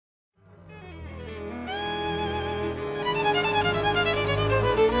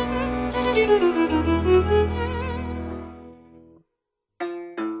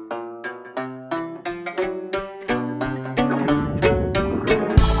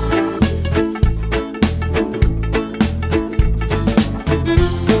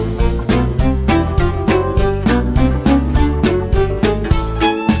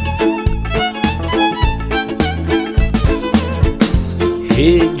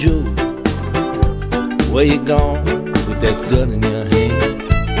Hey Joe, where you gone with that gun in your hand?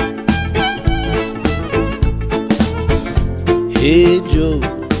 Hey Joe,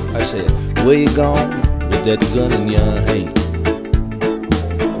 I said, where you gone with that gun in your hand?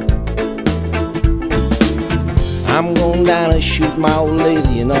 I'm going down and shoot my old lady,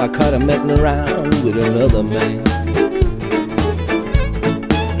 you know I caught her messing around with another man.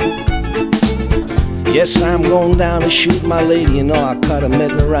 Yes, I'm going down to shoot my lady, you know I caught her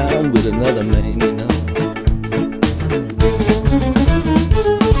messing around with another man, you know.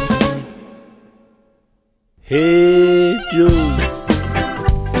 Hey Joe,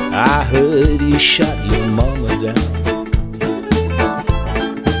 I heard you shot your mama down.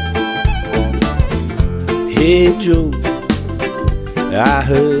 Hey Joe, I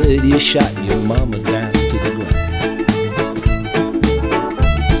heard you shot your mama down to the ground.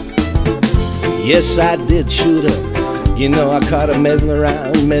 Yes, I did shoot her, you know I caught her messing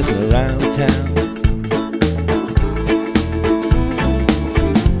around town.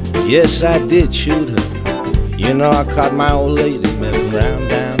 Yes, I did shoot her, you know I caught my old lady messing around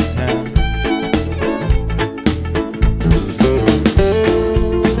downtown.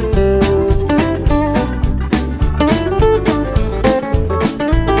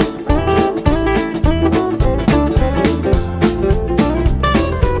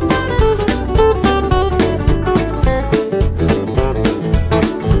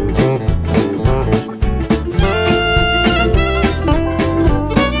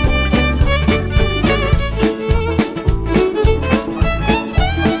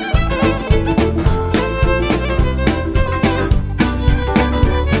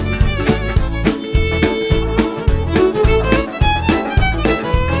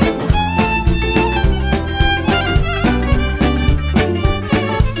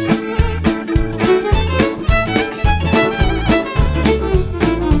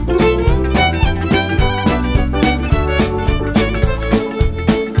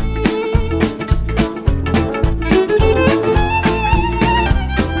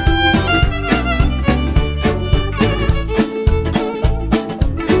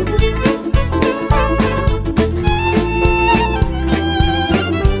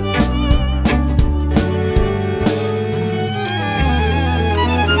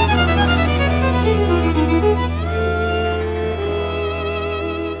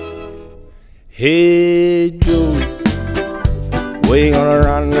 Hey Joe, where you gonna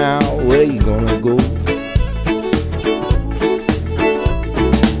run now? Where you gonna go?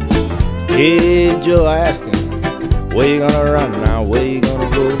 Hey Joe, I ask him, where you gonna run now? Where you gonna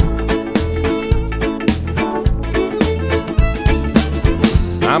go?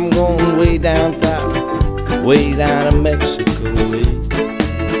 I'm going way down south, way down to Mexico way.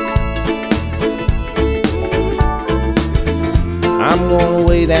 I'm going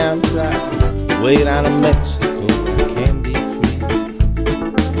way down south, way down to Mexico, can be free.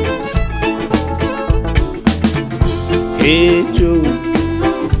 Hey Joe,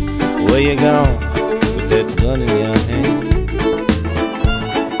 where you gone with that gun in your hand?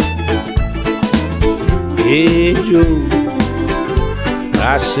 Hey Joe,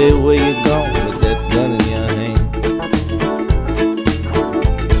 I said where you gone with that gun in your hand?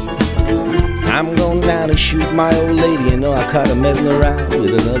 I'm going down to shoot my old lady, you know I caught her messing around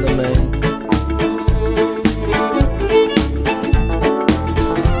with another man.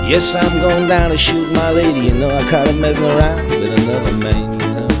 Yes, I'm going down to shoot my lady, you know I caught her messing around with another man.